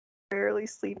barely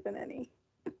sleep in any.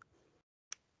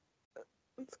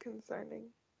 It's concerning.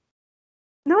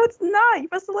 No, it's not. You're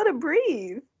supposed to let it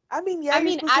breathe. I mean, yeah, I you're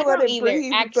mean, supposed I to let don't it either.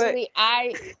 breathe, Actually,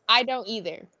 I don't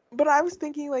either. but I was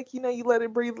thinking, like, you know, you let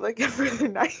it breathe like every other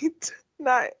night,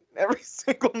 not every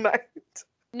single night.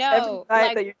 No, Every night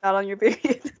like, that you're not on your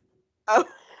period. Oh,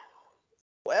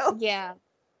 well, yeah.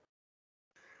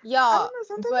 I Y'all, don't know.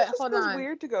 Sometimes but it just hold feels on.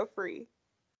 weird to go free.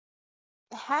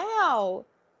 How?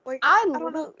 Like, I I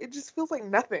don't know. It just feels like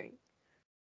nothing.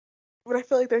 But I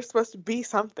feel like there's supposed to be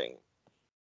something.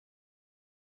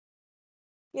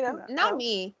 You know? Not Oh.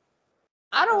 me.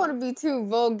 I don't want to be too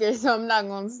vulgar, so I'm not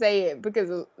gonna say it because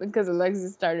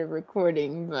Alexis started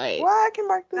recording. But Well, I can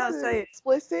mark this No, as say it.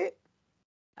 explicit.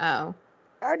 oh,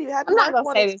 I already had to I'm not mark gonna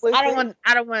one say this. explicit. I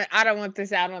don't want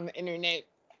this out on the internet.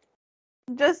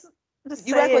 Just You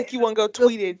say act it. like you won't go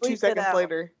tweet it Bleep 2 it seconds out.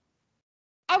 later.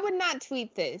 I would not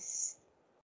tweet this,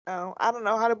 Oh, I don't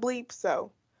know how to bleep,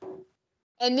 so.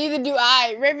 and neither do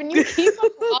I. Raven, you keep on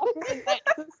offering that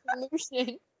as a solution,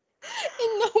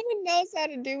 and no one knows how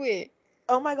to do it.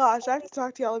 Oh my gosh, I have to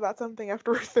talk to y'all about something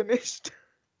after we're finished.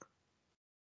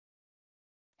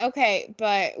 Okay,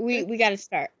 but we gotta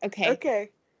start. Okay. Okay.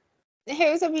 Hey,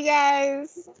 what's up, you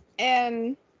guys?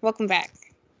 And welcome back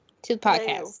to the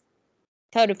podcast.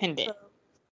 Codependent.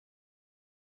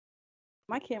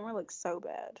 My camera looks so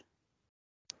bad.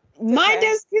 Mine okay.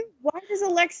 does too. Why does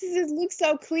Alexis's look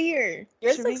so clear?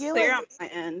 Yours Should we looks get, clear like- on my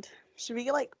end. Should we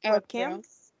get, like, Oh, webcams?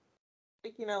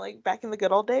 Like, you know, like back in the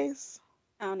good old days?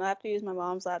 I don't know. I have to use my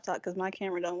mom's laptop because my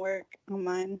camera don't work on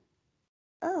mine.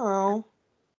 Oh.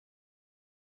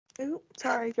 Ooh,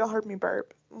 sorry if y'all heard me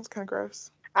burp. It was kind of gross.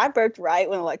 I burped right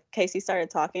when like Casey started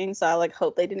talking, so I like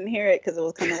hope they didn't hear it because it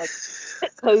was kind of like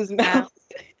closed mouth.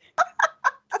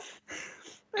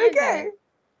 Okay.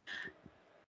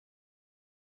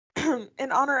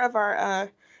 In honor of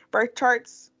our birth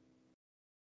charts,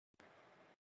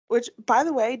 which, by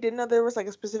the way, didn't know there was like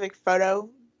a specific photo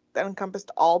that encompassed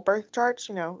all birth charts.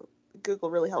 You know, Google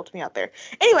really helped me out there.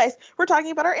 Anyways, we're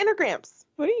talking about our enneagrams.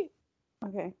 What are you?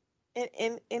 Okay.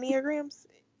 In Enneagrams?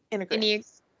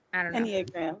 Enneagrams. I don't know.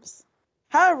 Enneagrams.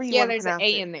 However you Yeah, want to there's an pronounce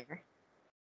A it. in there.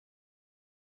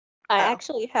 I Oh.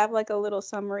 actually have like a little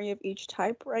summary of each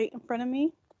type right in front of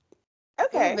me.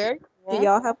 Okay. Ooh, very cool. Do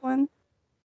y'all have one?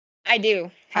 I do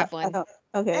have I one. don't.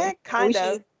 Okay. Kind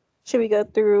of. Should we go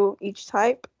through each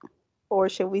type, or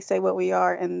should we say what we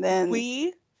are and then?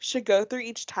 We should go through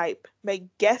each type, make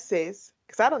guesses,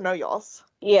 because I don't know y'all's.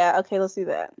 Yeah. Okay. Let's do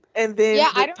that. And then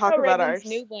Yeah, I don't talk know about Raven's ours.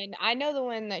 new one. I know the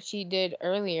one that she did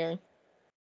earlier.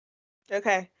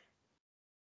 Okay.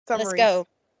 Summary. Let's go.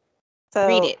 So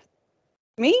Read it.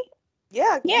 me?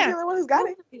 Yeah, you're Yeah. the only one who's got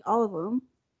I it. don't read all of them.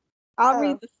 I'll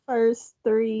read the first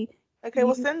three. Okay,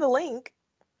 well, send the link.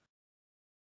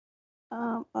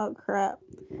 Oh crap.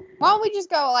 Why don't we just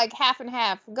go like half and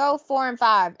half? Go 4 and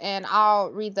 5, and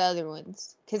I'll read the other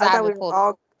ones because I thought have we it were pulled.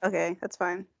 all okay. That's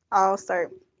fine. I'll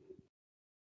start.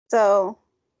 So,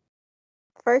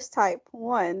 first type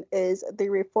 1 is the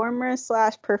reformer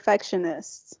 /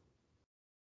 perfectionist.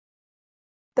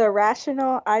 The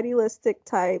rational, idealistic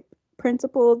type,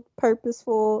 principled,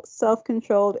 purposeful,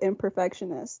 self-controlled, and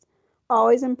perfectionist.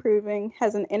 Always improving,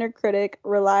 has an inner critic,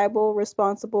 reliable,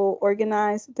 responsible,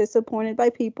 organized, disappointed by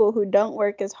people who don't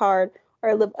work as hard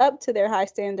or live up to their high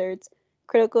standards,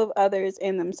 critical of others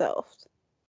and themselves.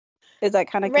 Is that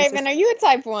kind of Raven, are you a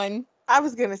type 1? I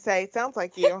was going to say, it sounds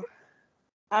like you.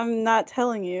 I'm not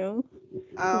telling you.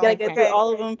 Oh, We gotta go through okay.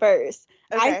 all of them first.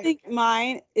 I Okay. think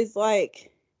mine is like,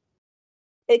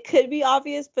 it could be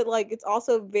obvious, but like it's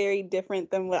also very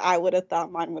different than what I would have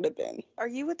thought mine would have been. Are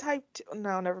you a type 2?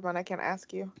 No, never mind. I can't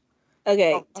ask you.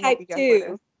 Okay, I'll let type you guess what it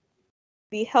 2, is.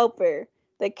 the helper,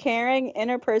 the caring,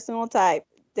 interpersonal type,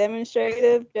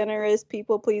 demonstrative, generous,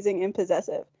 people-pleasing, and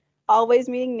possessive. Always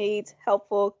meeting needs,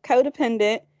 helpful,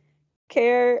 codependent,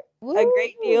 care a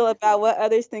great deal about what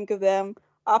others think of them,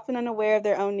 often unaware of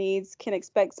their own needs, can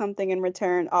expect something in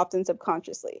return, often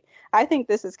subconsciously. I think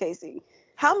this is Casey.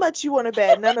 How much you want to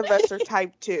bet? None of us are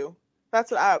type 2. That's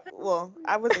what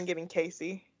I wasn't getting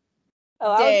Casey.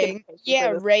 Oh, I was gonna Dang. Casey for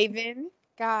Yeah, this. Raven.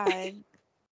 God.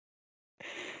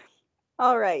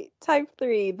 All right, type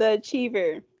 3, the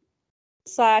achiever /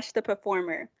 the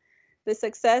performer, the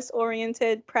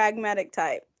success-oriented, pragmatic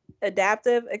type,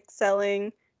 adaptive,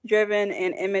 excelling, driven,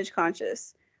 and image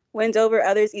conscious, wins over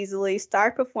others easily,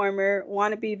 star performer,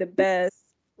 want to be the best,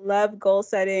 love goal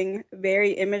setting,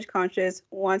 very image conscious,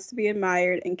 wants to be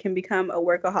admired, and can become a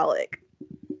workaholic.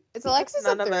 Is Alexis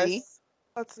None a of 3? us.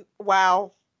 That's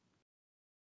wow.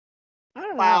 I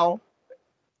don't Wow.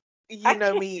 know. You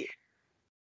know me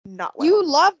not well. You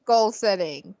love goal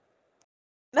setting.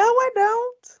 No, I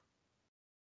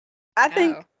I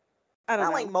think Oh. I don't Not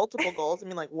know. like multiple goals. I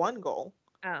mean, like one goal.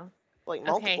 Oh. Like Okay.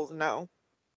 multiples, no.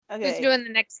 Who's Okay. doing the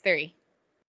next three?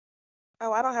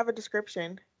 Oh, I don't have a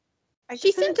description. I She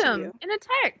just sent sent it to them you. in a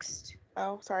text.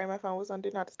 Oh, sorry, my phone was on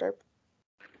Do Not Disturb.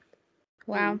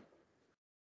 Wow.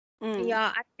 Mm.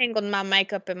 Yeah, I tangled my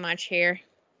makeup in my chair.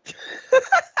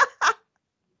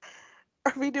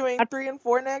 Are we doing 3 and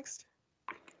 4 next?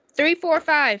 3, 4,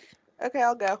 5. Okay,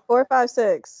 I'll go. 4, 5,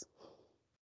 6.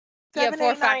 7,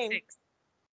 4, 8, 5, 9. 6.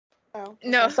 Oh,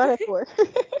 No. okay. Start at 4.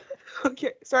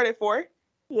 Okay, start at 4.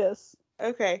 Yes.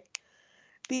 Okay.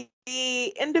 The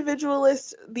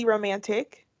individualist, the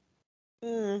romantic.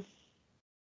 Yeah,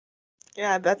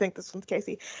 I think this one's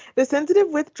Casey. The sensitive,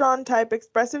 withdrawn type,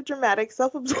 expressive, dramatic,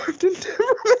 self-absorbed, and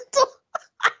temperamental.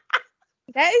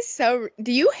 That is so.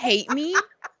 Do you hate me?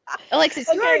 Alexis,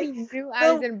 you Okay, already knew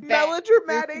I was The in bad mood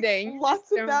melodramatic, today. You're lots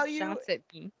just of throwing value shots at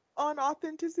me. on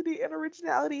authenticity and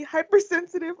originality,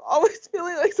 hypersensitive, always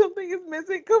feeling like something is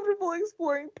missing, comfortable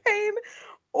exploring pain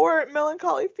or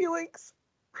melancholy feelings.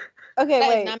 Okay, That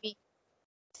is wait. not me.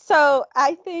 So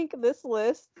I think this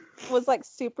list was like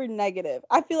super negative.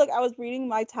 I feel like I was reading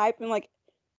my type and like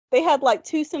they had like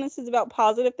 2 sentences about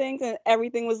positive things and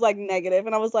everything was like negative.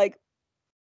 And I was like,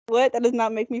 what? That does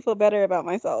not make me feel better about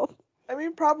myself. I mean,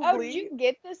 Oh, probably, did you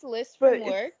get this list but from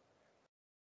work?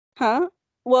 Huh?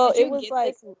 Well, Did it you was get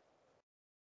like this?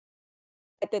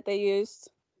 that they used.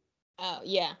 Oh,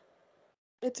 yeah.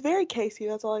 it's very Casey.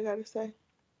 That's all I gotta say.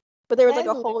 But there was That like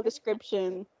is a whole literally-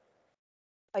 description,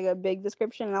 like a big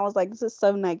description, and I was like, this is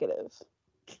so negative.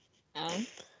 Oh.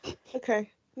 Okay.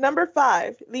 Number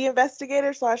 5, the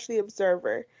investigator slash the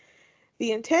observer.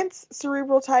 The intense,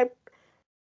 cerebral type,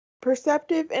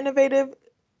 perceptive, innovative,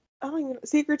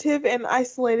 secretive, and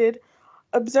isolated,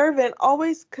 observant,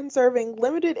 always conserving,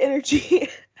 limited energy,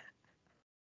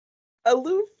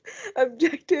 aloof,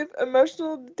 objective,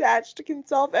 emotional, detached, can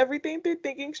solve everything through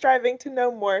thinking, striving to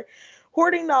know more,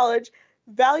 hoarding knowledge,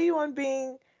 value on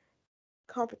being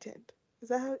competent. Is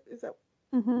that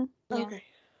Mm-hmm. Yeah. okay?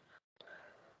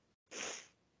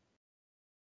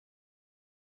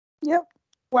 Yep.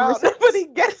 Wow, Number 6. nobody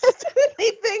guessed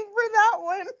anything for that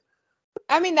one.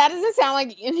 I mean, that doesn't sound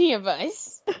like any of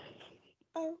us.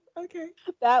 Oh, okay.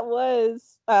 That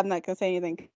was. I'm not gonna say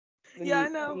anything. Yeah, I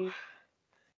know.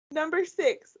 Number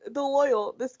 6, the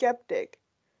loyal, the skeptic.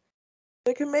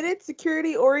 The committed,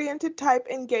 security-oriented type,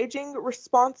 engaging,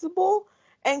 responsible,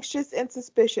 anxious, and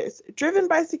suspicious. Driven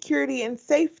by security and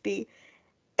safety.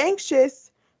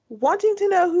 Anxious, wanting to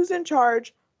know who's in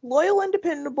charge. Loyal and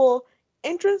dependable.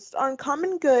 Interest on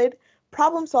common good.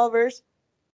 Problem solvers.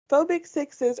 Phobic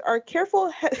 6s are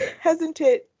careful,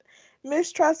 hesitant,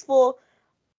 mistrustful,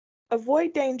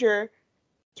 avoid danger.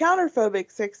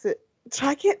 Counterphobic 6s.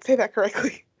 I can't say that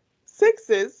correctly.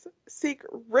 6s seek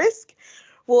risk,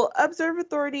 will observe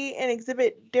authority, and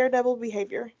exhibit daredevil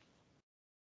behavior.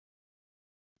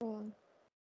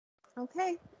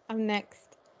 Okay. I'm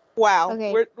next. Wow.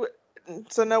 Okay.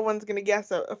 So no one's gonna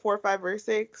guess a 4, 5, or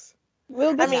 6.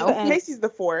 We'll I get mean, to the end. Casey's the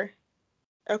 4.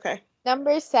 Okay.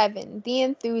 Number 7, the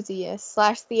enthusiast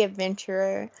slash the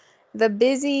adventurer. The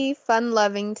busy,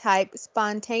 fun-loving type,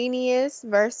 spontaneous,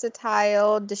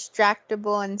 versatile,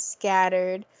 distractible, and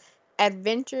scattered.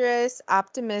 Adventurous,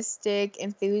 optimistic,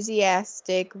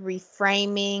 enthusiastic,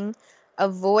 reframing,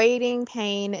 avoiding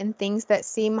pain and things that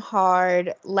seem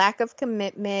hard, lack of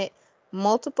commitment,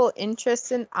 multiple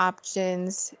interests and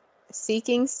options,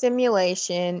 seeking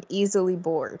stimulation, easily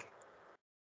bored.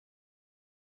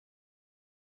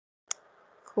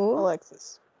 Cool.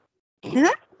 Alexis.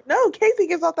 No, Casey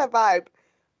gives off that vibe.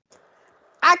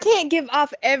 I can't give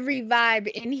off every vibe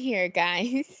in here,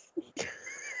 guys.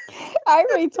 I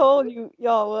already told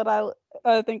y'all what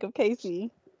I think of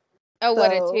Casey. Oh,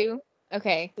 what, a So 2?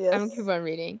 Okay, I'm gonna yes. keep on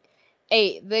reading.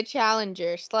 8, the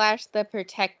challenger slash the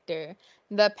protector.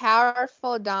 The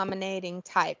powerful, dominating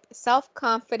type.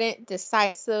 Self-confident,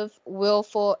 decisive,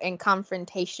 willful, and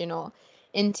confrontational.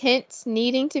 Intense,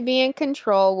 needing to be in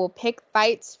control, will pick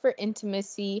fights for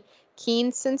intimacy,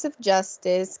 keen sense of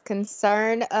justice,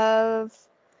 concern of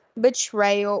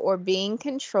betrayal or being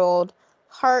controlled,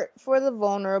 heart for the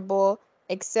vulnerable,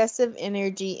 excessive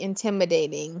energy,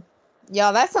 intimidating.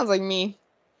 Y'all, that sounds like me.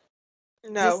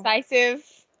 No. Decisive.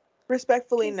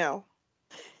 Respectfully, no.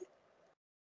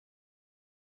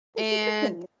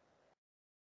 And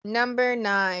number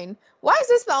 9. Why is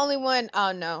this the only one?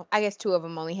 Oh no, I guess 2 of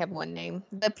them only have one name.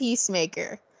 The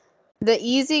peacemaker. The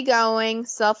easygoing,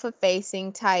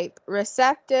 self-effacing type.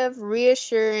 Receptive,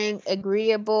 reassuring,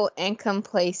 agreeable, and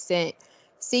complacent.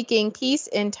 Seeking peace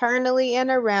internally and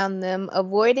around them,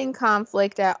 avoiding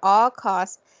conflict at all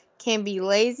costs, can be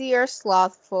lazy or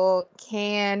slothful,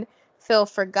 can feel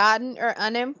forgotten or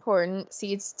unimportant,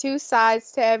 sees two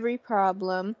sides to every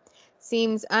problem,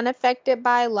 seems unaffected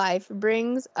by life,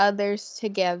 brings others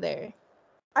together.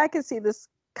 I could see this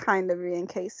kind of being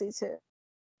Casey too.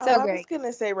 So I was great.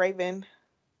 gonna say Raven.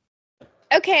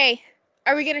 Okay,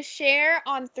 are we gonna share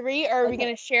on 3, or are we Okay.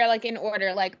 gonna share like in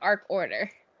order, like arc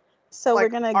order? So Like we're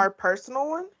gonna. our personal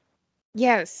one.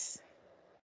 Yes.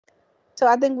 So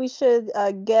I think we should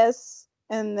guess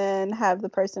and then have the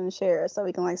person share, so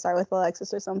we can like start with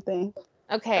Alexis or something.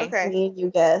 Okay. Okay. Me and you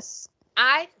guess.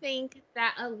 I think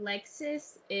that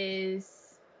Alexis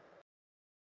is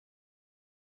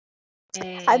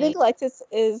I think Alexis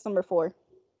is number 4.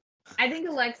 I think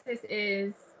Alexis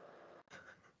is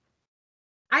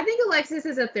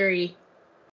a 3.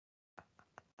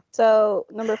 So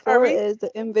number Are 4 we? is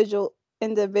the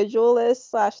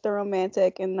individualist / the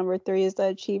romantic, and number 3 is the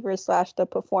achiever / the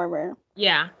performer.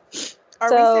 Yeah. Are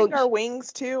we So saying our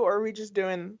wings too, or are we just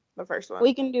doing the first one?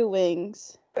 we can do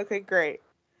wings. Okay, great.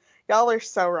 Y'all are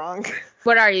so wrong.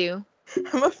 What are you?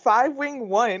 I'm a 5-wing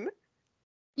 1.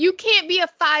 You can't be a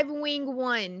 5-wing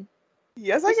 1.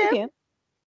 Yes, I Yes, you can. can.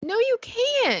 No, you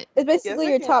can't. It's basically I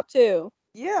your can. top 2.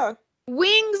 Yeah.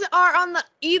 Wings are on the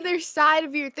either side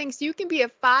of your thing, so you can be a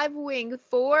 5-wing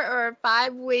 4 or a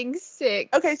 5-wing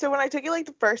 6. Okay, so when I took it like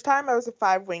the first time, I was a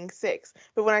 5-wing 6,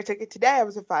 but when I took it today, I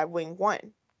was a 5-wing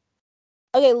 1.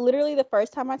 Okay, literally the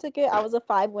first time I took it, I was a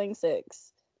 5-wing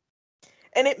 6.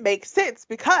 And it makes sense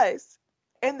because,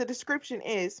 and the description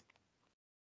is,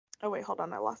 oh wait, hold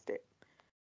on, I lost it.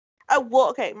 Oh, well,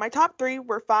 okay, my top 3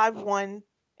 were 5, 1,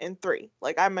 and 3.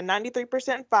 Like, I'm a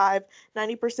 93% 5,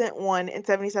 90% 1, and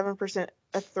 77%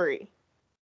 a 3.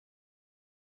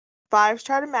 5s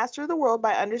try to master the world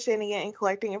by understanding it and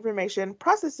collecting information,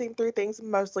 processing through things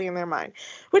mostly in their mind,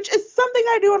 which is something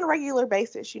I do on a regular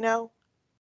basis, you know?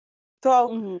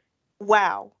 So,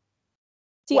 wow.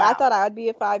 See, I thought I would be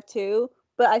a 5 too,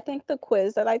 but I think the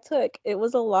quiz that I took, it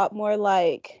was a lot more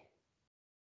like,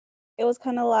 it was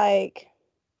kind of like,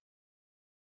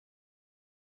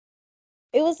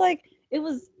 I feel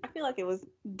like it was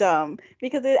dumb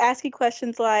because it asked you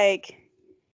questions like,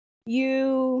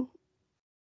 you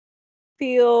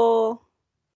feel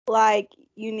like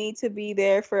you need to be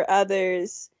there for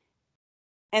others,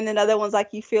 and then other ones like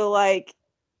you feel like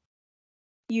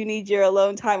you need your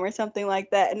alone time or something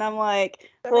like that. And I'm like,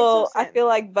 That makes no well, I sense. feel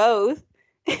like both.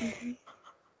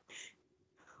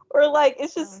 Or like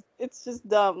it's just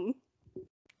dumb.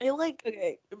 It like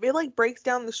Okay. it like breaks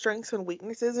down the strengths and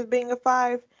weaknesses of being a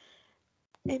 5,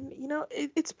 and you know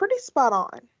it's pretty spot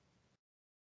on.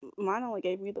 Mine only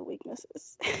gave me the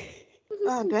weaknesses.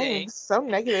 Oh dang, Okay. so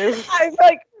negative. I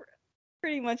like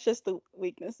pretty much just the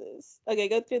weaknesses. Okay,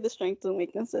 go through the strengths and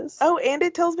weaknesses. Oh, and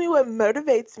it tells me what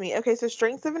motivates me. Okay, so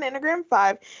strengths of an Enneagram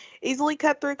 5: easily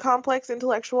cut through complex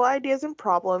intellectual ideas and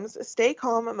problems, stay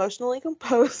calm, emotionally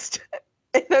composed,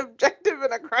 and objective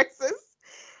in a crisis,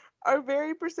 are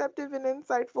very perceptive and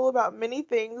insightful about many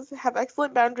things, have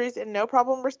excellent boundaries and no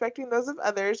problem respecting those of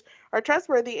others, are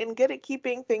trustworthy and good at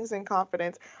keeping things in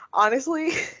confidence.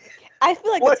 Honestly, I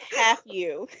feel like look, it's half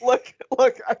you. look,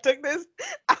 I took this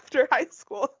after high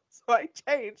school, so I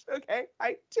changed, okay?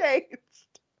 I changed.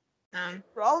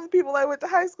 For all the people I went to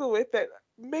high school with that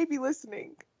may be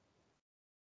listening,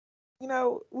 you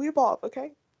know, we evolve,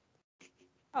 okay?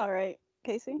 All right,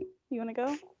 Casey, you want to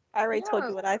go? I already told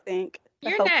you what I think.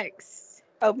 You're next.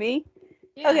 Oh, me?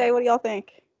 Yeah. Okay, what do y'all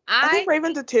think? I think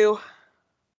Raven's a 2.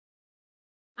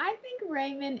 I think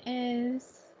Raven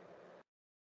is.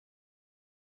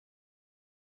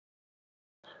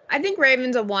 I think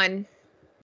Raven's a 1.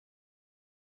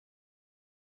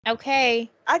 Okay.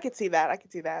 I could see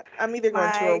that. I'm either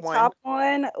going 2 or My 1. top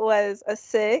one was a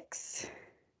 6.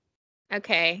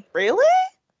 Okay. Really?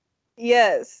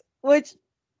 Yes. What?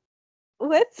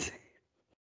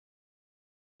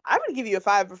 I would give you a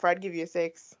 5 before I'd give you a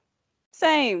 6.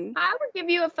 Same. I would give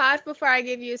you a 5 before I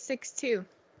give you a 6 too.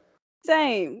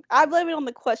 Same. I blame it on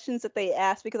the questions that they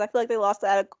asked because I feel like they lost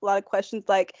out a lot of questions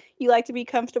like, you like to be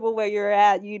comfortable where you're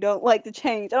at, you don't like to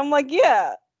change. And I'm like,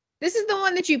 yeah. This is the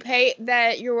one that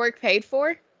your work paid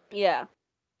for? Yeah.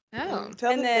 Oh.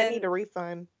 Tell And them they then- need a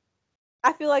refund.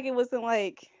 I feel like it wasn't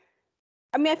like,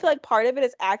 I mean, I feel like part of it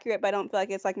is accurate, but I don't feel like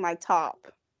it's like my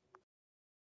top.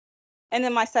 And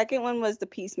then my second one was the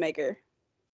Peacemaker.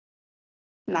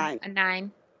 9. A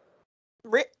 9.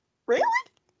 Really?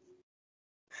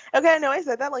 Okay, I know I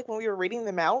said that like when we were reading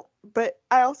them out, but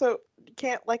I also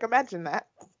can't like imagine that.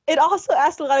 It also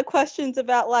asked a lot of questions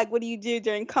about like, what do you do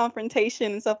during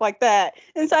confrontation and stuff like that.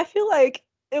 And so I feel like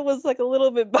it was like a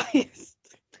little bit biased.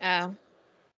 Oh.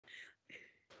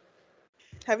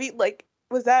 Have you like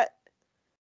was that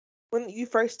When you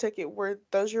first took it, were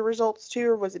those your results too,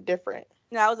 or was it different?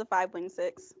 No, I was a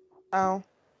 5.6, Oh,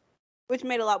 which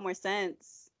made a lot more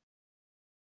sense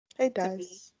it to me.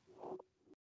 does.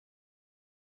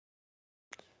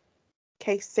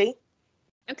 Casey?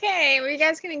 Okay, what are you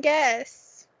guys gonna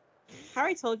guess? I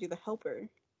already told you the helper.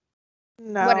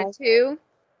 No. What, a 2?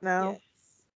 No.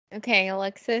 Yes. Okay,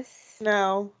 Alexis.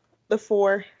 No. The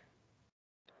 4.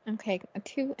 Okay, a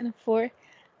 2 and a 4.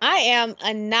 I am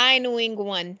a 9-wing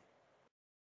 1.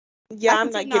 Yeah, I I'm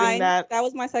can see not getting 9. that. That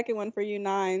was my second one for you,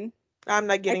 9. I'm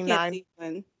not I getting can't 9. see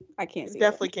one. I can't see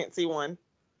Definitely one. can't see 1.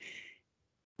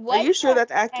 What? Are you sure that's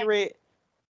the heck? accurate?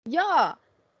 Yeah.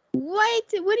 What?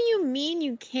 What do you mean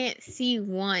you can't see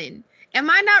 1? Am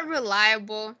I not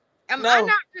reliable? Am I No.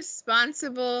 not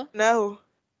responsible? No.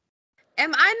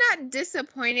 Am I not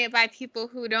disappointed by people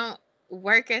who don't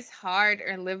work as hard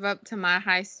or live up to my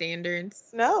high standards?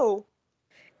 No.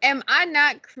 Am I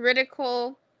not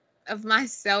critical of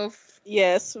myself?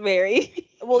 Yes, very.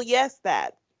 Well, yes,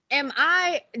 that.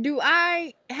 Do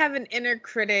I have an inner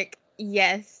critic?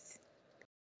 Yes.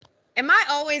 Am I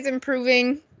always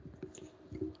improving?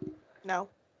 No.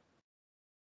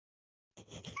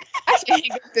 I should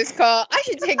hang up this call. I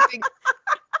should take the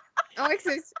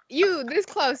Alexis, you this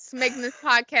close to making this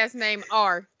podcast name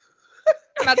R.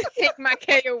 I'm about to take my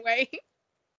K away.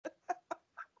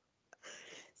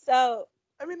 So,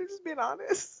 I mean, I'm just being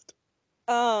honest.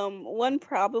 one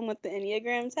problem with the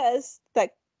Enneagram test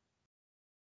that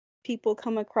people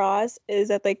come across is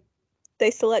that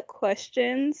they select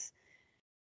questions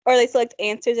or they select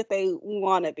answers that they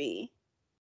want to be.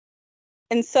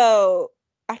 And so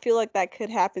I feel like that could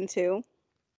happen too.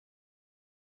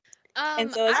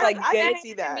 And so it's like I good. can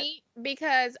see that. Me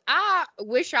because I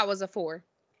wish I was a 4.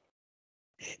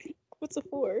 What's a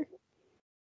 4?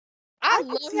 I I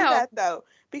love can see how that though,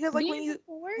 because like being a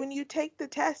 4. when you take the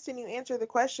test and you answer the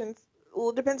questions, well,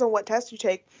 it depends on what test you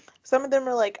take. Some of them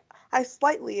are like I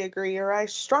slightly agree or I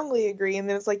strongly agree, and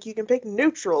then it's like you can pick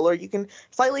neutral or you can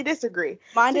slightly disagree.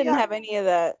 Mine So didn't yeah. have any of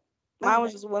that. Mine Oh.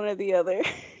 was just one or the other.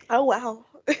 Oh wow.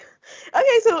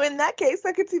 Okay, so in that case,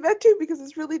 I could see that too because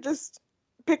it's really just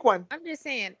pick one. I'm just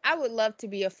saying, I would love to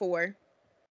be a 4.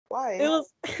 Why? It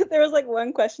was there was like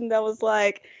one question that was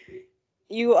like,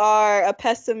 you are a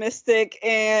pessimistic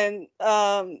and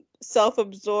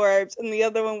self-absorbed, and the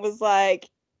other one was like,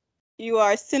 you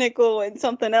are cynical and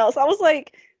something else. I was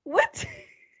like, what?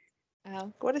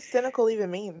 Oh. What does cynical even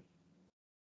mean?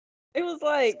 It was It's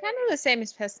like, kind of the same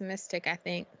as pessimistic, I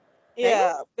think.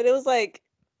 yeah, but it was like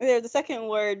the second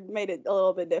word made it a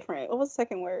little bit different. What was the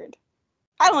second word?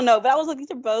 I don't know, but I was like,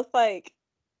 these are both like,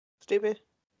 Stupid.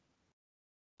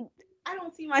 I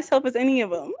don't see myself as any of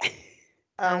them.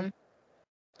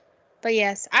 But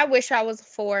yes, I wish I was a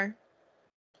 4,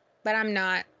 but I'm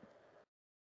not.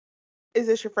 Is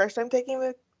this your first time taking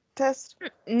the test?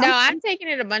 No, I'm taking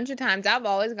it a bunch of times. I've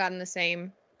always gotten the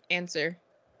same answer.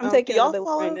 I'm Do taking y'all another one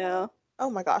follow? right now. Oh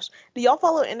my gosh. Do y'all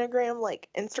follow Enneagram like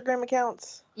Instagram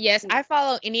accounts? Yes, I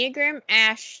follow Enneagram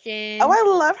Ashton. Oh, I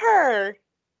love her.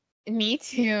 Me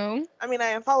too. I mean, I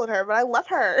unfollowed her, but I love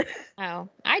her. Oh,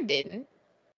 I didn't.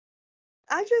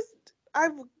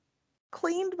 I've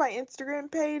cleaned my Instagram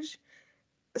page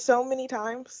so many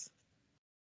times.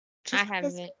 I Just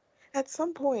because haven't. at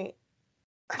some point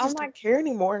I Oh just my. don't care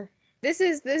anymore. This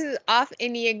is off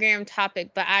Enneagram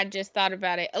topic, but I just thought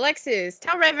about it. Alexis,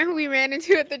 tell Revan who we ran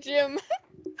into at the gym.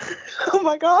 Oh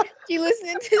my god. You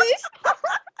listening to this?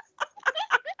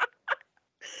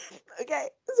 Okay,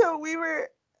 so we were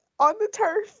on the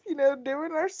turf,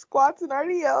 doing our squats and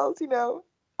RDLs,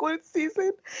 glute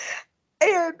season.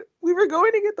 And we were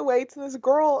going to get the weights, and this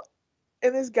girl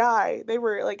and this guy, they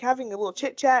were like having a little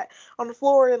chit chat on the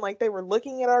floor, and like they were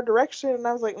looking at our direction. And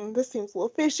I was like, this seems a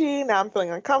little fishy. Now I'm feeling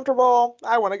uncomfortable.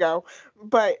 I want to go.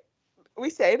 But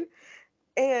we stayed.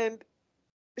 And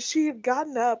she had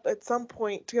gotten up at some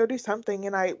point to go do something.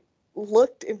 And I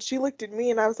looked, and she looked at me,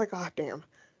 and I was like, oh, damn.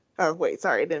 Oh, wait,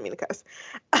 sorry. I didn't mean to cuss.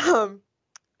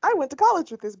 I went to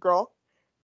college with this girl,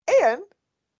 and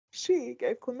she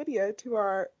gave chlamydia to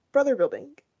our brother building.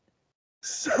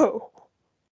 So.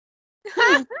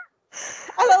 I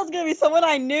thought it was gonna be someone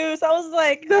I knew, so I was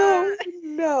like,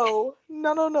 No.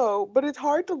 But it's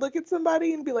hard to look at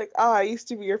somebody and be like, I used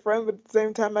to be your friend, but at the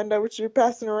same time, I know what you're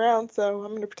passing around, so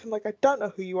I'm gonna pretend like I don't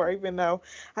know who you are, even though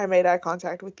I made eye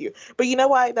contact with you. But you know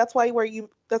why? That's why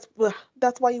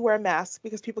that's why you wear a mask,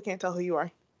 because people can't tell who you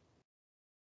are.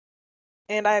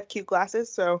 And I have cute glasses,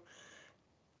 so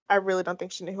I really don't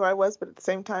think she knew who I was, but at the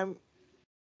same time,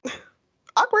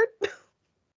 awkward.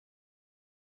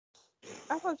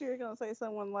 I thought you were gonna say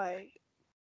someone like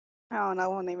I don't know. I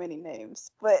won't name any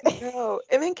names, but No.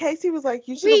 And then Casey was like,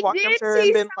 you should have We walked up did to her and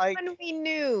see been like, someone we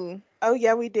knew. oh,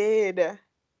 yeah, we did.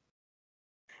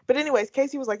 But anyways,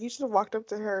 Casey was like, you should have walked up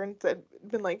to her and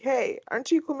been like, hey,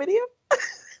 aren't you chlamydia?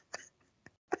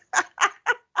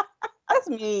 that's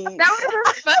me. That would have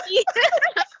been funny.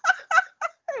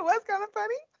 It was kind of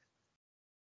funny.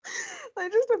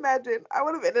 Like, just imagine. I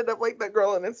would have ended up like that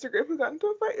girl on Instagram who got into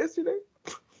a fight yesterday.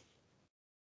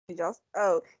 Did y'all?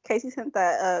 Oh, Casey sent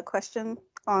that question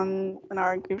in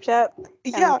our group chat.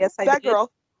 Yeah, yes, I that did.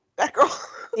 girl. That girl.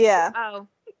 Yeah. Oh.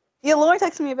 Yeah, Lauren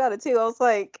texted me about it too. I was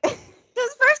like, Because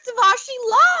first of all, she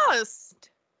lost.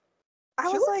 I She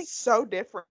was looks like, so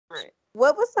different.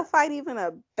 what was the fight even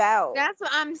about? That's what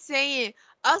I'm saying.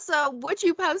 Also, what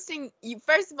you posting?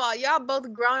 First of all, y'all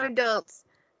both grown adults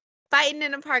fighting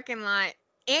in a parking lot,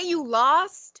 and you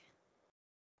lost.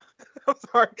 I'm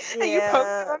sorry. And you posted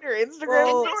Yeah. on your Instagram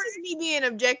Well, And this is me being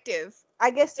objective.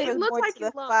 I guess there It was looked more like to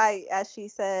you the lost. fight, as she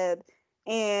said,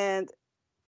 and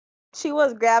she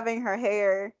was grabbing her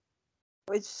hair,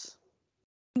 which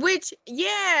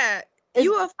Yeah, is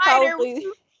you a fighter. probably.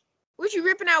 What you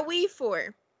ripping out weed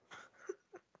for?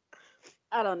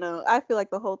 I don't know. I feel like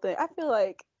the whole thing. I feel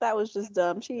like that was just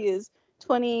dumb. She is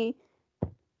 22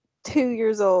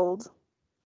 years old.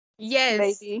 Yes.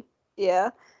 Maybe. Yeah.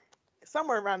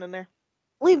 somewhere around in there.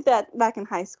 Leave that back in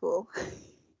high school.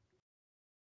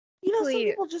 You know, some Please.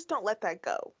 people just don't let that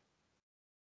go.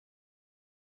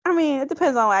 I mean, it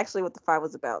depends on actually what the fight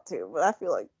was about too. But I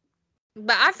feel like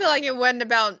But I feel like it wasn't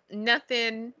about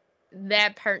nothing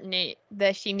that pertinent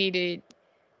that she needed.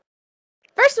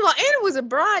 First of all, and it was a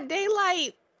broad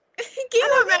daylight. Can you I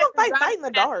know, imagine people fight driving in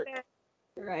the past dark. that?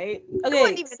 right. It Okay,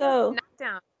 wasn't even so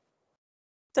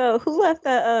nighttime. who left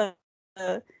that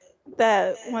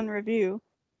one review?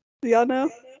 Do y'all know?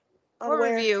 On What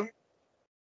where? review?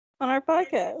 On our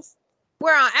podcast.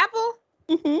 We're on Apple.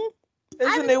 There's a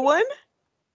haven't new seen- one?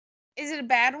 Is it a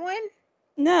bad one?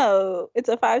 No, it's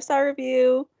a 5-star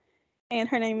review, and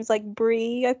her name is like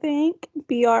Bree, I think,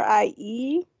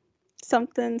 BRIE,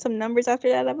 something, some numbers after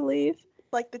that, I believe.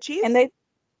 Like the Chiefs? And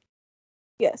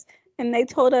they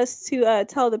told us to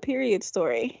tell the period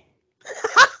story.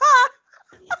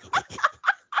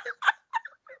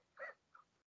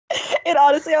 And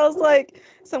honestly, I was like,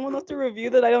 someone left a review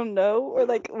that I don't know, or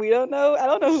like we don't know. I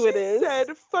don't know who it is. She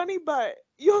said, funny, but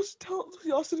y'all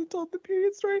should have told the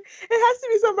period story. It has to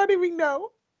be somebody we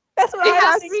know. That's what It I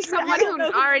has asked to be you. someone I who don't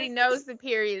know already it knows is. the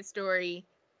period story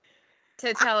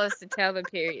to tell us to tell the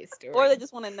period story. Or they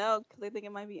just want to know because they think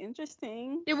it might be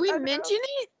interesting. Did we I know. mention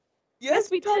it?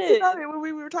 Yes, we we talked did. about it when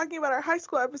we were talking about our high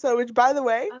school episode, which, by the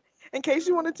way, in case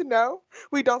you wanted to know,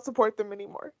 we don't support them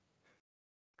anymore.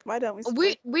 Why don't we?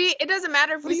 Support We it doesn't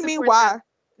matter if What we do you mean, support why? them.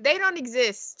 They don't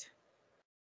exist.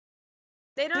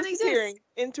 They don't Disappearing exist.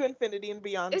 into infinity and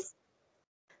beyond. It's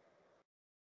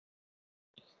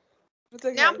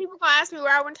okay. now people gonna ask me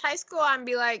where I went to high school. I'm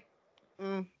be like,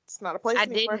 It's not a place I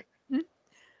anymore. didn't.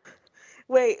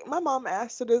 Wait, my mom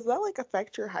asked, so does that like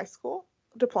affect your high school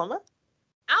diploma?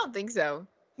 I don't think so.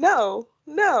 No.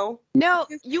 No,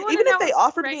 you want to Even know if they what's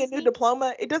offered me a new crazy?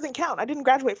 diploma, it doesn't count. I didn't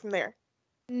graduate from there.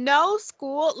 No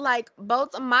school, like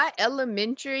both my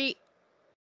elementary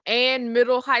and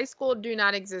middle high school, do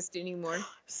not exist anymore.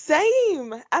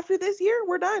 Same. After this year,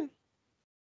 we're done.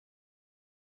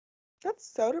 That's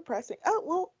so depressing. Oh,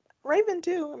 well, Raven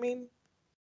too. I mean,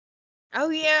 Oh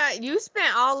yeah, you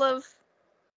spent all of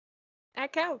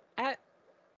at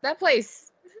that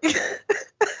place.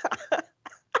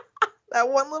 that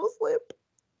one little slip.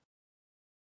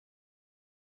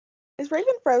 Is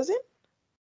Raven frozen?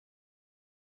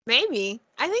 Maybe.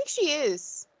 I think she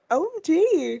is.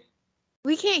 OMG.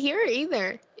 We can't hear her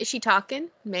either. Is she talking?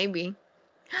 Maybe.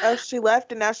 Oh, she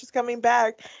left and now she's coming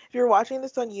back. If you're watching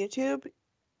this on YouTube,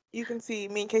 you can see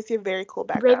me and Casey have very cool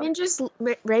background.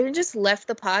 Raven just left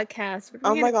the podcast.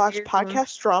 Oh my gosh,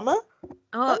 podcast drama?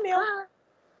 Oh, Thumbnail.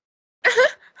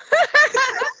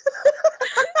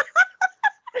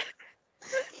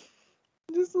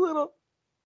 Just a little.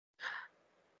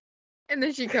 And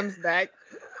then she comes back.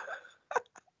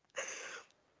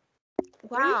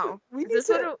 Wow. We Is this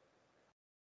what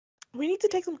we need to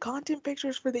take some content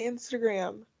pictures for the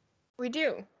Instagram. we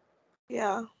do?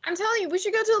 Yeah. I'm telling you, we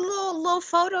should go to a little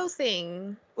photo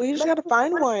thing. We just gotta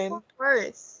find one.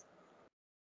 Worth.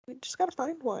 We just gotta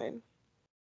find one.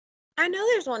 I know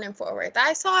there's one in Fort Worth.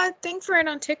 I saw a thing for it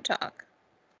on TikTok.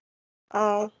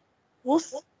 We'll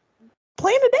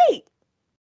plan a date.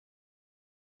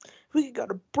 We could go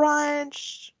to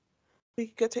brunch. We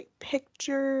could go take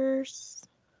pictures.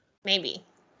 Maybe.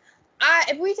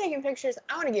 If we taking pictures,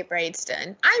 I want to get braids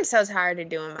done. I'm so tired of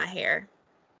doing my hair.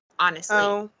 Honestly.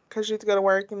 Oh, because you have to go to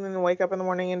work and then wake up in the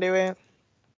morning and do it.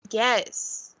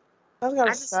 Yes. That's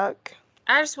gotta suck.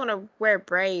 I just want to wear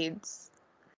braids.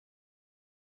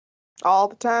 All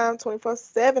the time,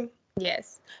 24/7.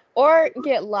 Yes. Or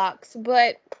get locks,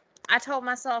 but I told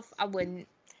myself I wouldn't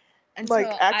until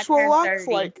Like actual I turned locks?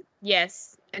 30. Like,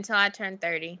 yes, until I turned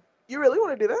 30. you really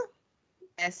want to do that?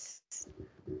 Yes.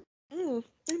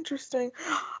 Interesting.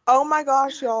 Oh my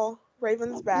gosh, y'all.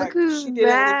 Raven's back. Look who's She didn't leave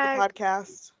the back.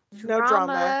 podcast. No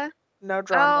drama. No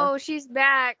drama. Oh, she's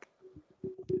back.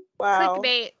 Wow.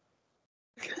 Clickbait.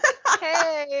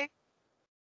 Hey.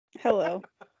 Hello.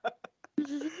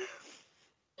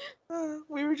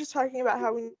 We were just talking about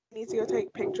how we need to go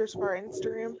take pictures for our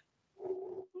Instagram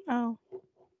Oh.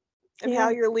 and how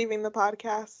you're leaving the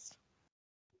podcast.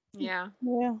 Yeah.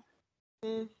 Yeah.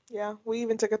 Yeah, we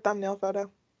even took a thumbnail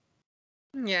photo.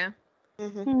 Yeah.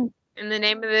 Mm-hmm. And the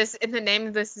name of this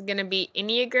is gonna be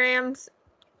Enneagrams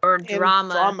or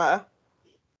drama. Drama.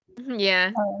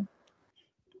 Yeah. Oh.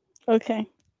 Okay.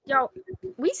 Yo,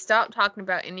 we stopped talking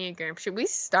about Enneagram. Should we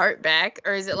start back,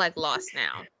 or is it like lost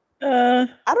now?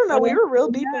 I don't know. We were real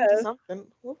deep into yeah. something.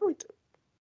 What were we?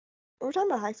 We were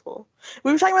talking about high school.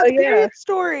 We were talking about the period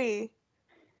story.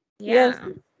 Yeah. Yes.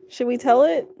 Should we tell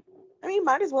it? I mean,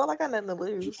 might as well. I got nothing to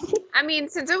lose. I mean,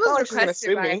 since it was Not like she's gonna requested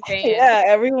sue by a me. fan. Yeah,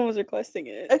 everyone was requesting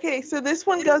it. Okay, so this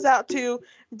one goes out to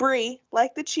Bree,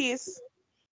 like the cheese.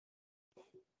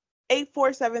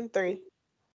 8473.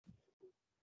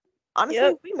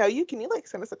 Honestly, we know you. Can you like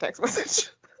send us a text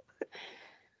message?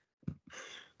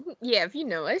 Yeah, if you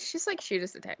know us, just like shoot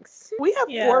us a text. We have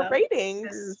 4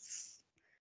 ratings.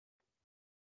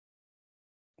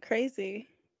 Crazy.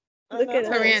 Look at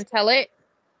So we're gonna tell it.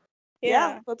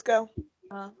 Yeah, let's go.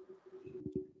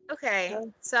 Okay,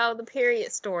 so the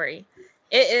period story.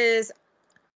 It is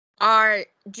our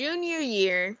junior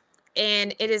year,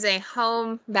 and it is a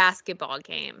home basketball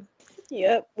game.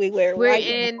 Yep, we wear white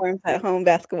uniforms at home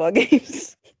basketball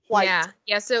games. White.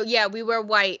 Yeah. So we wear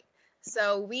white.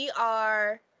 So we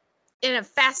are in a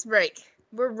fast break.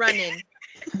 We're running,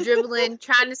 dribbling,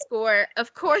 trying to score.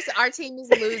 Of course, our team is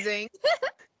losing.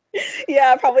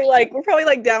 Yeah, we're probably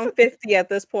like down 50 at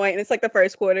this point, and it's like the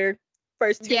first quarter,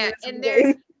 first 2 minutes of the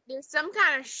game. There's some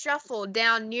kind of shuffle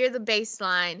down near the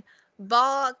baseline.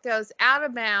 Ball goes out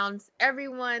of bounds.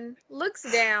 Everyone looks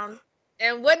down,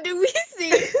 and what do we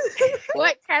see?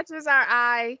 What catches our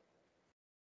eye?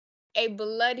 A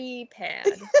bloody pad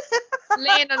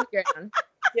laying on the ground.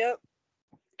 Yep.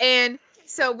 And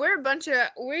so we're a bunch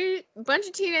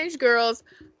of teenage girls.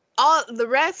 All the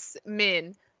refs,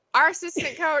 men. Our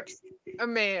assistant coach, a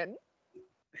man.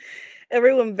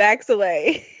 Everyone backs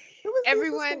away.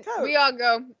 Everyone, we all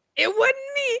go, it wasn't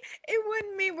me. It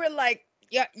wasn't me. We're like,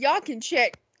 y'all can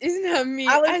check. It's not me.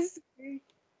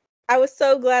 I was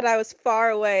so glad I was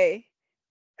far away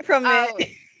from it.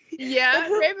 Yeah.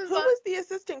 Who was the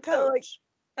assistant coach?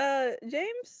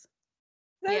 James?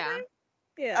 Yeah.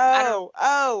 Yeah.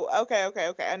 Okay.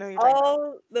 I know who you're talking about.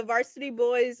 All the varsity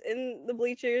boys in the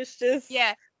bleachers just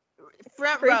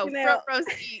front row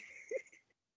seat.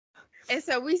 And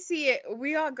so we see it.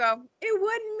 We all go, it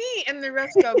wasn't me. And the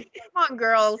refs go, come on,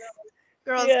 girls.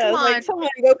 Come on. Like, someone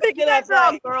go pick it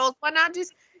up. Girls, why not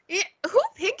just... who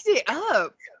picked it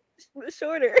up?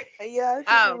 Shorter. Yeah.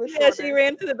 She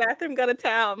ran to the bathroom, got a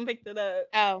towel, and picked it up.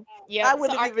 Oh, yeah. I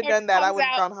wouldn't have even done that. I would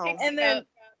have gone home.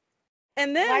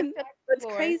 And then what's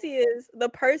crazy is the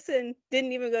person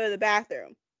didn't even go to the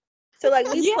bathroom. So like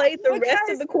we played the rest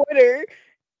of the quarter.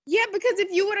 Yeah, because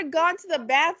if you would have gone to the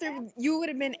bathroom, you would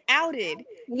have been outed.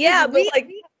 Yeah, but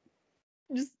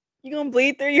just you gonna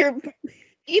bleed through your.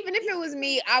 Even if it was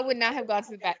me, I would not have gone to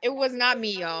the bathroom. It was not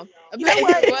me, y'all. You know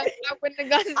what? I wouldn't have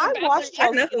gone to the bathroom. I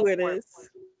know who it is.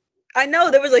 I know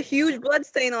there was a huge blood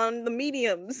stain on the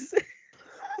mediums.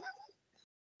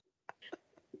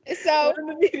 So,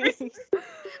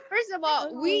 first of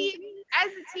all, we,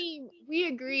 as a team, we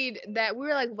agreed that we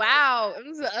were like, wow, it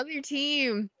was the other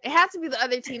team. It had to be the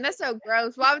other team. That's so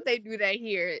gross. Why would they do that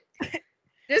here?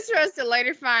 Just for us to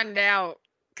later find out,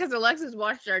 because Alexis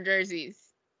washed our jerseys.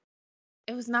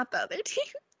 It was not the other team.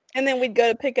 And then we'd go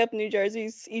to pick up new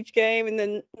jerseys each game, and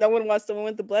then no one wants the one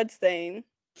with the blood stain.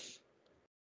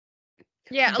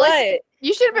 Yeah, Alexis,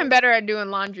 you should have been better at doing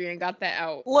laundry and got that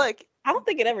out. Look, I don't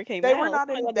think it ever came out. They were not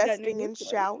investing in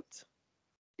Shout.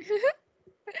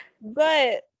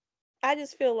 But I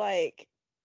just feel like,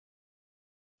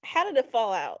 how did it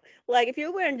fall out? Like, if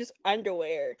you're wearing just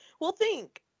underwear. Well,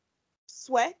 think.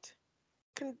 Sweat.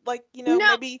 Like,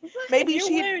 maybe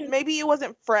it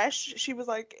wasn't fresh. She was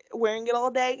like wearing it all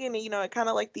day, and it kind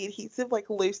of like the adhesive like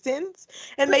loosens.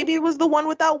 And maybe it was the one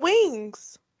without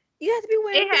wings. You have to be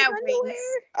wearing underwear.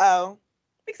 Oh.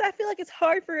 Because I feel like it's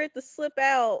hard for it to slip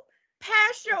out.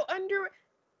 Past your underwear.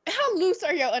 How loose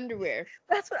are your underwear?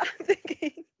 That's what I'm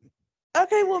thinking.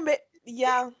 Okay, well,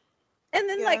 yeah. And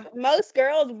then, Yeah. like, most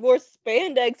girls wore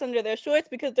spandex under their shorts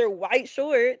because they're white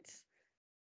shorts.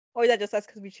 Or is that just us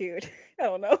because we cheered? I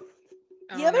don't know.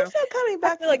 Yeah, there's no coming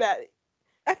back feel from like- that.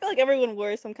 I feel like everyone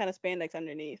wore some kind of spandex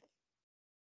underneath.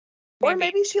 Or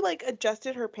maybe she like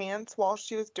adjusted her pants while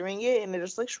she was doing it, and it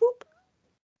just like swoop.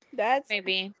 That's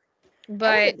maybe. I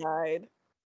But would've died.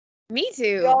 me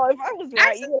too. Y'all, if I was right,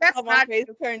 Actually, you would that's have my not face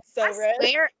turned so I red.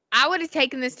 swear, I would have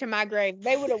taken this to my grave.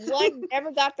 They would have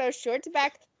never got those shorts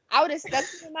back. I would have stuck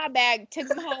them in my bag, took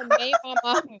them home, made my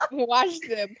mom wash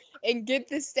them, and get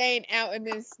the stain out, and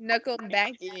then snuck them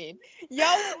back in.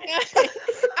 Y'all would not,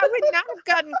 I would not have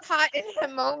gotten caught in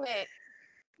that moment.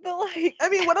 But like, I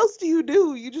mean, what else do?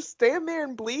 You just stand there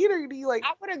and bleed, or do you like?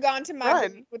 I would have gone to my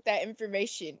Run. grave with that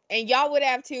information, and y'all would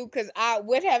have too, because I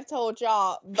would have told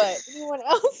y'all. But anyone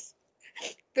else,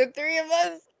 the three of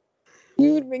us,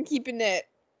 we would have been keeping that.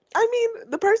 I mean,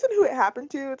 the person who it happened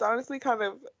to, it's honestly kind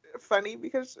of funny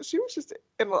because she was just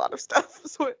in a lot of stuff,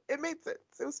 so it made sense.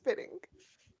 It was fitting.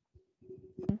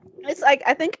 it's like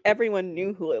I think everyone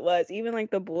knew who it was, even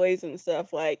like the boys and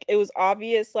stuff. Like it was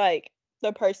obvious, like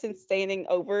the person standing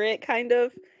over it, kind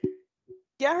of.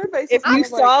 Yeah, her face. If was kind you of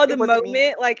saw like, the it wasn't me.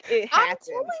 moment, like it I'm happened.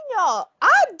 telling y'all,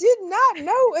 I did not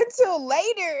know until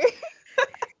later.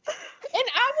 And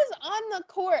I was on the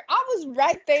court. I was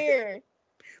right there.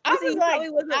 I But see,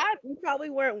 was like, you probably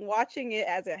weren't watching it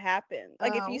as it happened.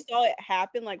 Like if you Oh. saw it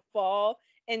happen, like fall,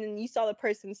 and then you saw the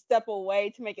person step away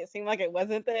to make it seem like it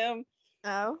wasn't them.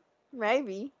 oh,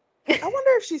 maybe. I wonder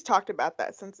if she's talked about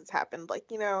that since it's happened. Like,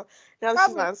 now that she's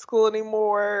Probably. not in school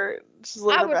anymore, she's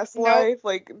living I her would- best nope. life.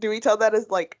 Like, do we tell that as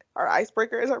like our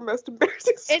icebreaker, as our most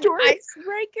embarrassing An story?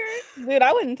 icebreaker? Dude,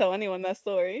 I wouldn't tell anyone that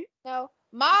story. No.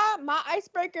 My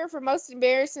icebreaker for most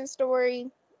embarrassing story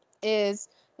is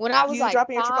when I was You like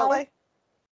dropping your 5. Chipotle?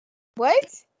 What?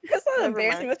 That's not Never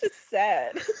embarrassing. mind. That's just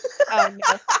sad. Oh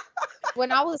no.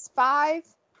 When I was 5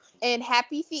 and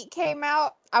Happy Feet came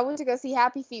out, I went to go see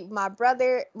Happy Feet with my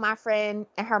brother, my friend,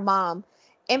 and her mom.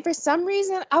 And for some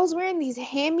reason, I was wearing these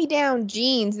hand-me-down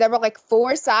jeans that were like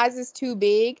 4 sizes too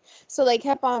big, so they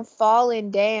kept on falling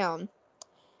down.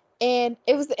 And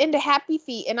it was the end of Happy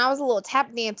Feet, and I was a little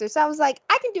tap dancer, so I was like,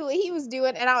 I can do what he was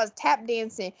doing, and I was tap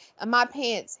dancing, and my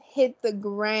pants hit the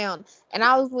ground, and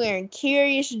I was wearing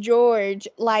Curious George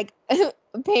like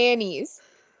panties.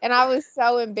 And I was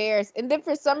so embarrassed. And then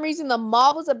for some reason, the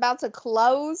mall was about to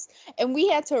close, and we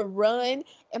had to run.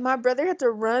 And my brother had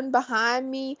to run behind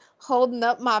me, holding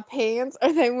up my pants,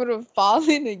 or they would have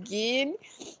fallen again.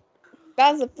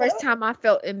 That was the first time I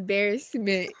felt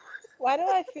embarrassment. Why do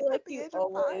I feel like At the you age of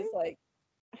always 5? like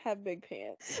have big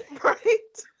pants? Right?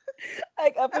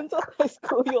 Like up until high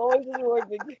school, you always just wore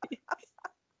big pants.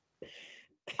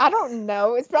 I don't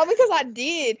know. It's probably because I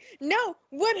did. No,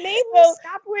 what made me Well-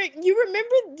 stop wearing? Do you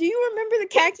remember the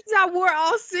khakis I wore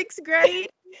all 6th grade?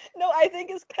 No, I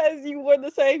think it's because you wore the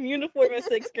same uniform in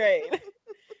 6th grade.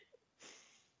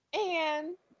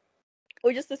 And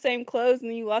Or just the same clothes, and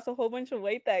then you lost a whole bunch of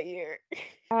weight that year.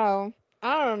 oh,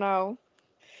 I don't know.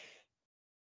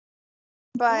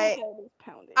 My But head is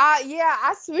pounding.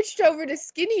 I switched over to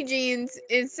skinny jeans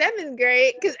in 7th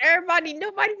grade because nobody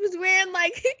was wearing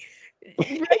like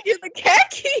regular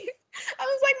khakis. I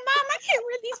was like, Mom, I can't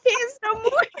wear these pants no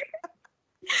more.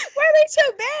 Why are they so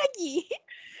baggy?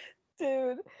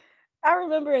 Dude, I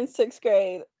remember in 6th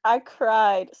grade, I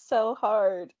cried so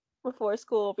hard before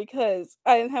school because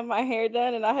I didn't have my hair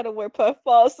done and I had to wear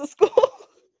puffballs to school.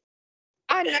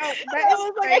 I know. I That is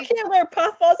was like, I crazy. can't wear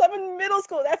puffballs. I'm in middle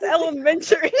school. That's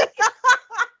elementary.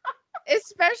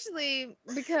 Especially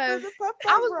because The puff I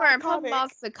balls was were wearing iconic.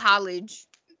 puffballs to college.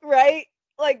 Right?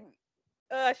 Like,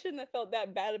 I shouldn't have felt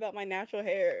that bad about my natural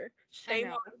hair. Shame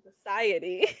know. on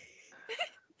society.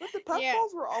 But the puff Yeah.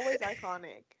 balls were always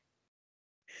iconic.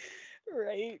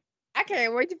 Right? I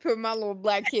can't wait to put my little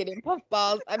black kid in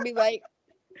puffballs. I'd be like,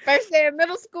 first day of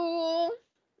middle school,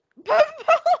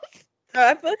 puffballs.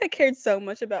 I feel like I cared so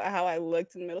much about how I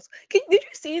looked in middle school. Did you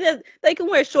see that they can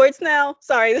wear shorts now?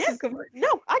 Sorry, this Yes. is complete.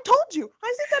 No, I told you.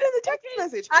 I said that in the text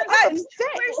message. I got I'm in upset.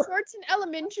 Wear shorts in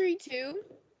elementary too.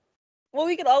 Well,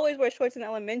 we could always wear shorts in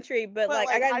elementary, but But, like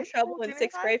I like, got high in trouble school, in junior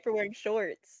 6th high? grade for wearing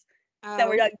shorts that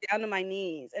were like down to my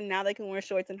knees, and now they can wear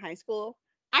shorts in high school.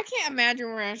 I can't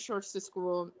imagine wearing shorts to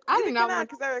school. I Neither do not can I, want.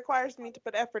 because that requires me to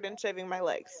put effort in shaving my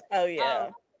legs. Oh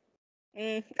yeah.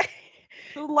 Mm.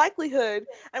 The likelihood,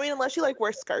 I mean, unless you like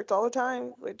wear skirts all the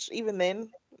time, which even then,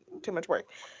 too much work.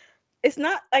 It's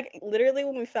not like literally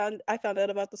when I found out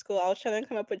about the school, I was trying to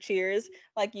come up with cheers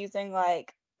like using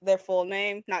like their full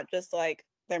name, not just like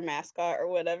their mascot or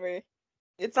whatever.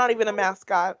 It's not even a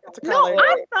mascot. It's a No, color.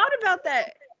 I thought about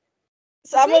that.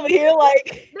 So I'm over here like,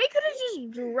 They could have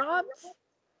just dropped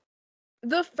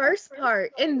the first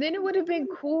part and then it would have been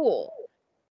cool.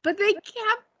 But they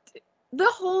kept the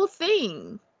whole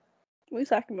thing what are you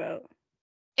talking about?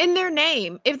 in their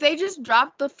name. If they just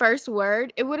dropped the first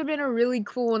word, it would have been a really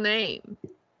cool name.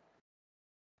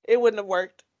 It wouldn't have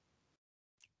worked.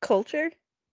 Culture?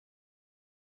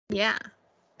 Yeah.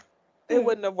 It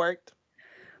wouldn't have worked.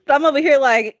 But I'm over here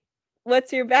like,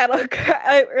 what's your battle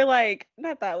cry? Or like,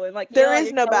 not that one. Like, There yell out is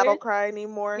your no battle colors. cry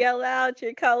anymore. Yell out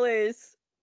your colors.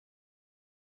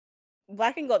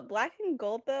 Black and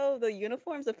gold though, the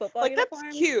uniforms, the football Like, uniforms.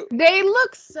 that's cute. They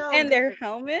look so And good. their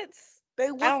helmets. They I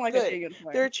look don't like a cheer good.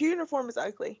 uniform. Their cheer uniform is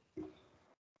ugly.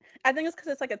 I think it's because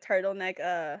it's like a turtleneck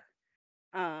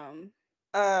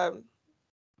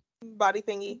Body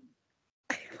thingy.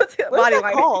 what's it, What body is that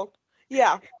line. called?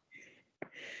 Yeah.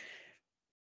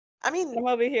 I mean, I'm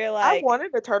over here I like,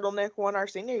 wanted a turtleneck one our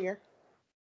senior year.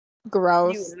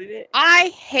 Gross. you wanted it.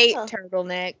 I hate Yeah.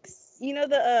 turtlenecks. You know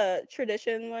the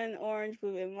tradition one, orange,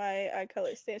 blue, and white eye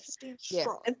color stand. Stand Yeah.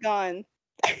 strong. It's gone.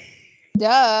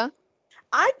 Duh.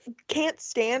 I can't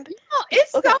stand. No,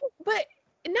 it's Okay. so, but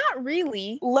not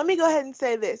really. Let me go ahead and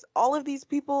say this. All of these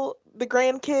people, the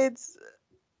grandkids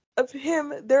of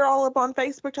him, they're all up on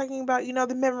Facebook talking about,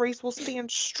 the memories will stand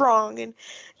strong and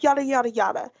yada, yada,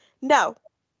 yada. No.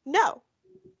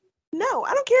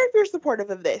 I don't care if you're supportive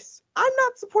of this. I'm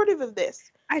not supportive of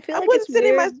this. I feel I like wasn't it's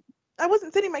sending weird. I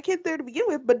wasn't sending my kids there to begin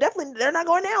with, but definitely they're not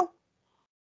going now.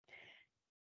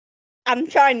 I'm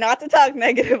trying not to talk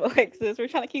negative like this. We're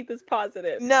trying to keep this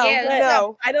positive. No, Yeah, this is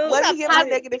no. I don't. Let It's me a get my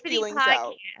negative positivity feelings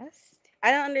out. podcast.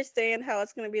 I don't understand how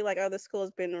it's gonna be like, oh, the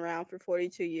school's been around for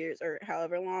 42 years or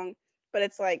however long. But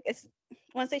it's like, it's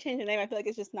once they change the name, I feel like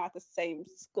it's just not the same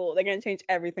school. They're gonna change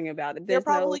everything about it. They're There's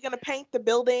probably going to paint the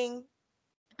building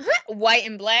White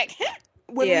and black.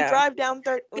 when we Yeah. drive down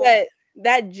but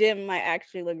that gym might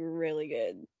actually look really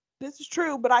good. This is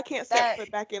true, but I can't step That-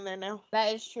 foot back in there now.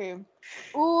 That is true.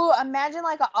 Ooh, imagine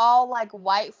like an all like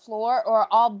white floor or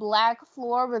all black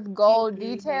floor with gold Mhm.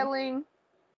 detailing.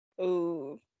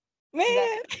 Ooh,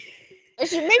 man, It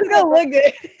should it's maybe gonna look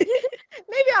good.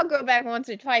 maybe I'll go back once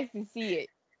or twice to see it.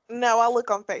 No, I'll look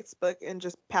on Facebook and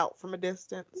just pout from a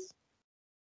distance.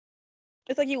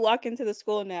 It's like you walk into the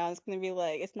school now, it's gonna be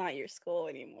like, it's not your school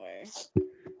anymore.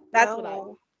 That's what I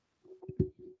No.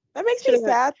 That makes me Should've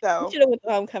went- sad though. should have went to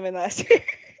homecoming last year.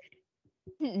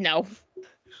 No.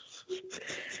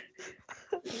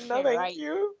 No, Yeah, thank right.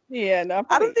 you. Yeah, no.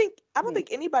 I don't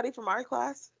think anybody from our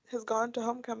class has gone to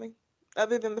homecoming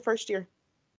other than the first year.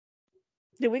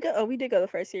 Did we go? Oh, we did go the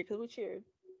first year because we cheered.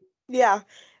 Yeah,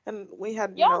 and we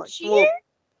had Y'all like, cheer?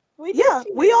 We yeah,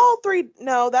 did we cheer. all three.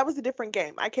 No, that was a different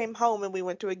game. I came home and we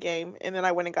went to a game, and then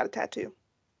I went and got a tattoo.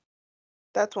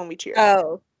 That's when we cheered.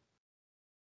 Oh.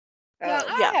 Yeah,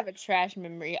 Oh. I yeah. have a trash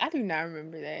memory. I do not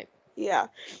remember that. Yeah,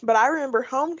 but I remember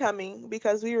homecoming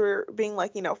because we were being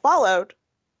like, followed,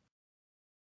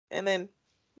 and then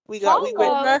we went.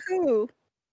 By who?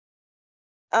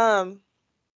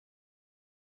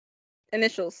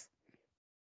 Initials.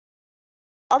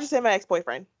 I'll just say my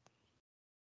ex-boyfriend.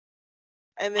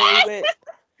 And then we went.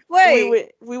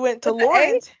 Wait. we went to With the A?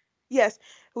 Lauren's. Yes,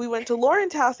 we went to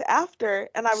Lauren's house after,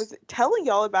 and I was telling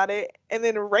y'all about it, and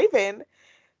then Raven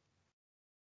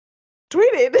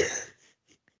tweeted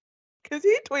because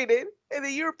he tweeted, and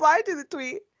then you replied to the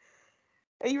tweet,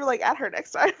 and you were like, "At her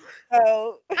next time."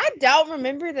 Oh. I don't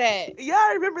remember that. Yeah,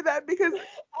 I remember that because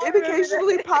I it remember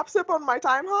occasionally that. pops up on my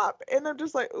time hop, and I'm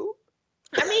just like, "Ooh."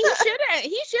 I mean,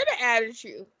 he should have added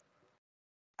you.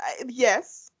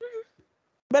 Yes,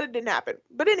 but it didn't happen.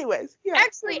 But anyways, yeah.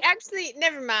 Actually,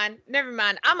 never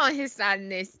mind. I'm on his side in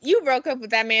this. You broke up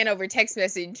with that man over text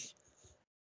message.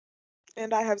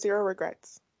 And I have zero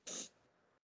regrets.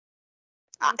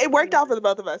 It worked out for the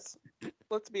both of us.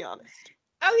 Let's be honest.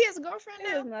 Oh, he has a girlfriend It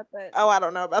now? was not that. Oh, I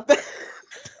don't know about that.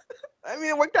 I mean,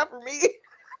 it worked out for me.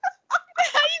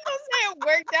 How you gonna say it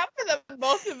worked out for the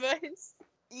both of us?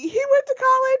 He went to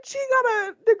college. He got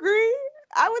a degree.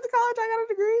 I went to college. I got a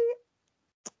degree.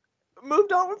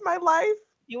 Moved on with my life.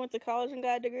 You went to college and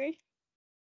got a degree?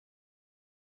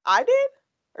 I did?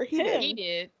 Or he Him. did? He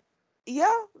did.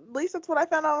 Yeah, at least that's what I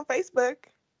found out on Facebook.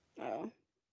 Oh.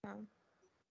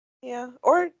 Yeah,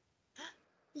 or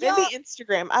Y'all, maybe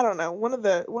Instagram. I don't know. One of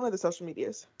the social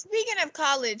medias. speaking of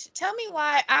college, tell me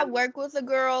why I work with a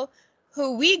girl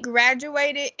who we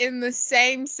graduated in the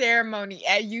same ceremony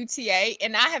at UTA,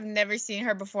 and I have never seen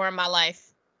her before in my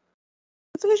life.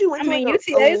 It's because you went I to mean, like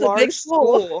UTA is a big large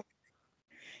school.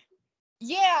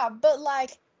 Yeah, but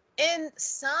like in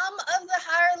some of the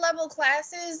higher level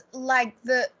classes, like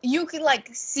you could like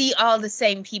see all the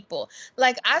same people.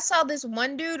 Like I saw this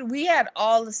one dude, we had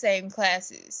all the same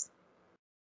classes.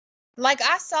 Like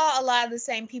I saw a lot of the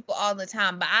same people all the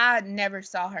time, but I never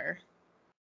saw her.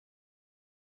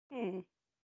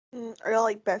 Are y'all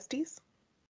like besties?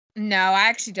 No, I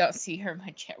actually don't see her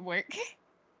much at work.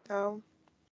 Oh.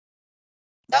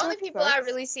 The only people I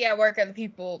really see at work are the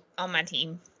people on my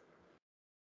team.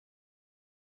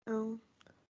 Oh.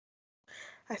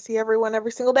 I see everyone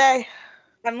every single day.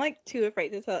 I'm like too afraid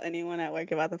to tell anyone at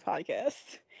work about the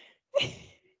podcast.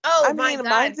 Oh, I mean,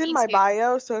 mine's in my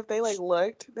bio, so if they like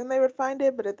looked, then they would find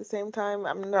it. But at the same time,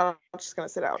 I'm not just gonna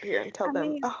sit out here and tell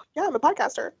them, "Oh, yeah, I'm a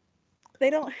podcaster." They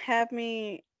don't have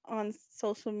me on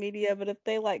social media, but if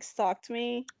they like stalked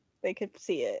me, they could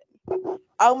see it.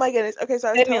 Oh my goodness. Okay, so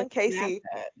I was telling Casey.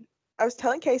 I was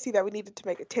telling Casey that we needed to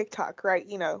make a TikTok, right?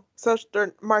 You know,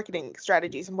 social marketing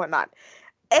strategies and whatnot.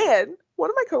 And one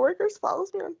of my coworkers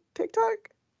follows me on TikTok,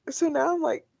 so now I'm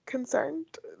like concerned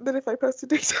that if I post a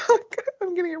TikTok,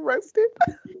 I'm gonna get roasted.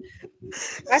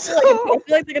 I feel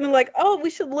like they're gonna like, oh,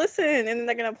 we should listen, and then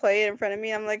they're gonna play it in front of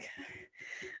me. I'm like,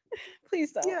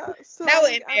 please don't. Yeah, so that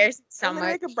would embarrass so I'm gonna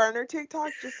much. make a burner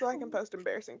TikTok just so I can post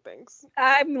embarrassing things.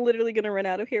 I'm literally gonna run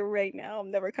out of here right now. I'll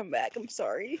never come back. I'm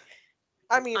sorry.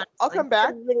 I mean, honestly, I'll come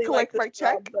back, really collect my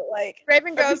check, but like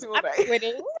Raven goes, I'm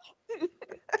quitting.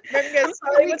 Raven goes,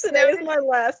 sorry, but today is my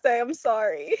last day. I'm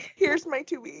sorry. Here's my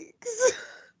 2 weeks.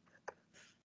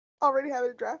 Already have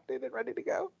it drafted and ready to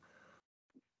go.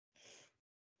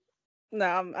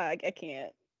 No, I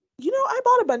can't. You know, I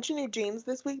bought a bunch of new jeans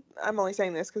this week. I'm only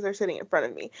saying this because they're sitting in front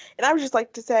of me. And I would just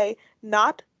like to say,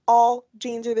 not all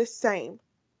jeans are the same.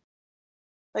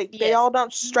 Like, they all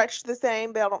don't stretch the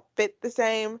same. They all don't fit the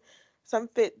same. Some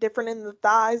fit different in the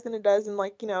thighs than it does in,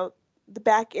 like, you know, the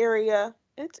back area.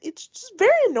 It's just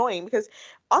very annoying because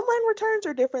online returns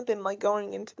are different than, like,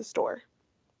 going into the store.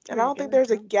 And I don't think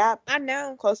there's a Gap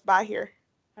close by here.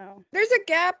 Oh. There's a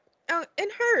Gap in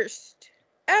Hearst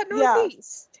at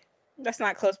Northeast. Yeah. That's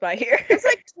not close by here. It's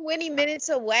like 20 minutes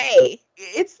away.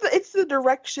 It's the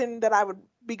direction that I would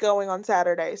be going on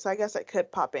Saturday, so I guess I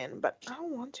could pop in, but I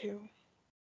don't want to.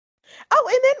 Oh,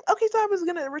 and then, okay, so I was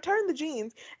going to return the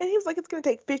jeans, and he was like, it's going to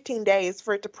take 15 days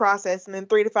for it to process, and then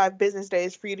 3 to 5 business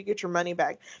days for you to get your money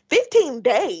back. 15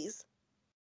 days?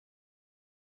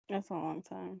 That's a long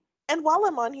time. And while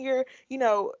I'm on here, you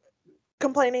know,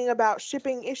 complaining about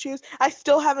shipping issues, I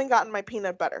still haven't gotten my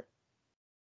peanut butter.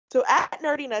 So at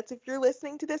Nerdy Nuts, if you're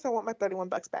listening to this, I want my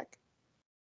 $31 back.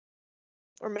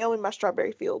 Or mail me my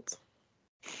strawberry fields.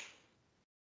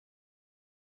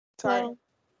 Sorry. Well,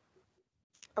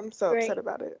 I'm so upset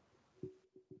about it.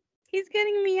 He's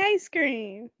getting me ice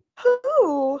cream.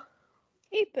 Who?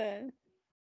 Ethan.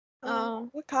 Oh.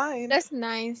 What kind? That's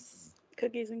nice.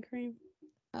 Cookies and cream.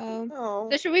 Oh.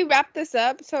 So should we wrap this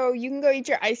up so you can go eat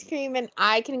your ice cream and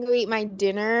I can go eat my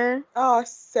dinner? Oh,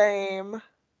 same.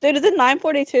 Dude, is it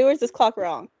 9:42 or is this clock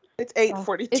wrong? It's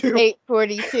 8:42. It's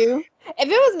 8:42. If it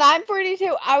was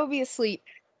 9:42, I would be asleep.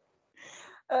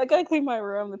 I gotta clean my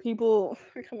room. The people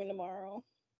are coming tomorrow.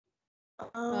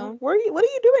 What are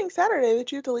you doing Saturday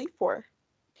that you have to leave for?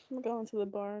 I'm going to the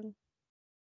barn.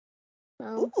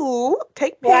 Ooh,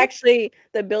 take pics. Well, actually,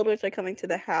 the builders are coming to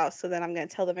the house, so then I'm gonna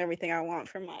tell them everything I want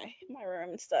for my room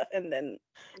and stuff, and then.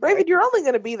 Raven, you're only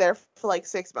gonna be there for like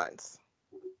 6 months.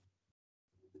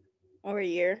 Or a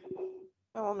year.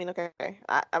 Oh, I mean, okay.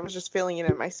 I was just feeling it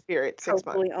in my spirit. 6 months.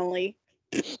 Hopefully only.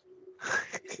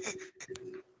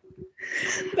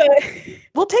 But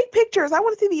we'll take pictures. I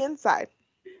want to see the inside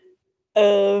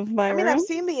of my room. I mean, I've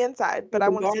seen the inside, but I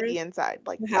want to see the inside,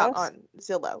 like out on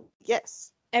Zillow.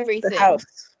 Yes. Everything. The house.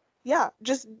 Yeah,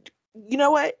 just, you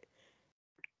know what?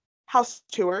 House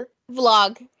tour.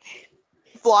 Vlog.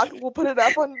 We'll put it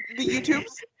up on the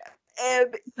YouTubes.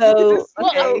 And so,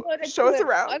 you can just show us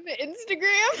around. On the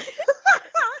Instagram.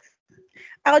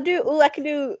 I can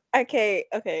do,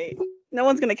 okay. No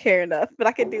one's going to care enough, but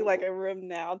I could do like a room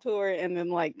now tour and then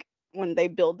like when they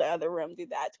build the other room, do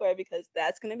that tour because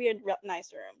that's going to be a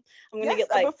nice room. I'm going to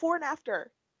get like a before and after.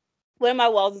 One of my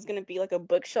walls is going to be like a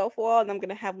bookshelf wall and I'm going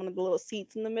to have one of the little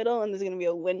seats in the middle and there's going to be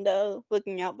a window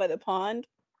looking out by the pond.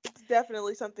 It's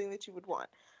definitely something that you would want.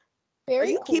 Very Are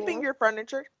you cool. keeping your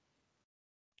furniture?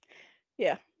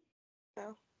 Yeah.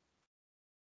 No.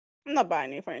 I'm not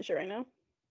buying new furniture right now.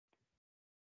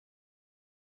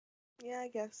 Yeah, I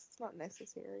guess it's not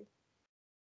necessary.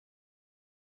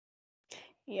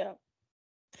 Yeah.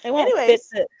 It won't fit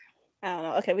it. I don't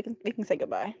know. Okay, we can say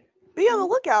goodbye. Be on the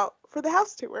lookout for the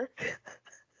house tour.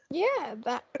 Yeah,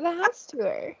 the house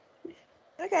tour.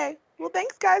 Okay. Well,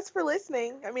 thanks guys for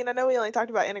listening. I mean, I know we only talked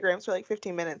about Enneagrams for like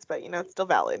 15 minutes, but it's still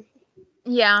valid.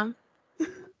 Yeah.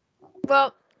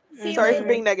 Well, see you Sorry later. for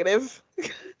being negative.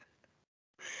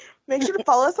 Make sure to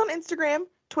follow us on Instagram,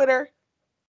 Twitter,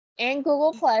 And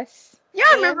Google Plus. Yeah,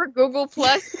 And- remember Google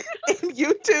Plus? and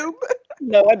YouTube.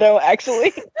 No, I don't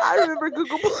actually. I remember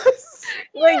Google Plus.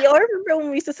 Wait, y'all remember when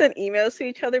we used to send emails to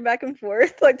each other back and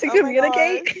forth, like to Oh my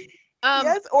communicate? gosh.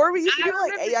 Yes, or we used to I do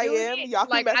like remember doing AIM, it. Yahoo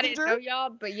Like, I didn't Messenger. know y'all,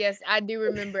 but yes, I do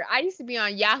remember. I used to be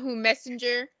on Yahoo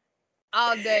Messenger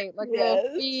all day, like a little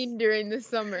Yes. fiend during the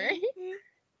summer.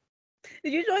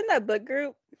 Did you join that book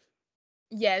group?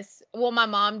 Yes. Well, my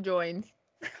mom joined,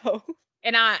 Oh.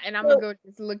 and I'm gonna go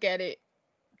just look at it.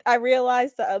 I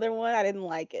realized the other one, I didn't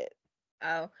like it.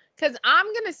 Oh, because I'm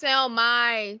gonna sell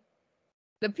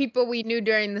the people we knew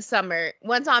during the summer.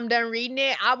 Once I'm done reading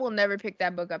it, I will never pick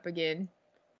that book up again.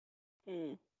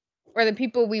 Or the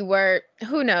people we were,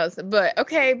 who knows? But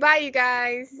okay, bye you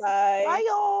guys. Bye. Bye,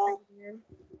 y'all.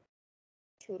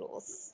 Toodles.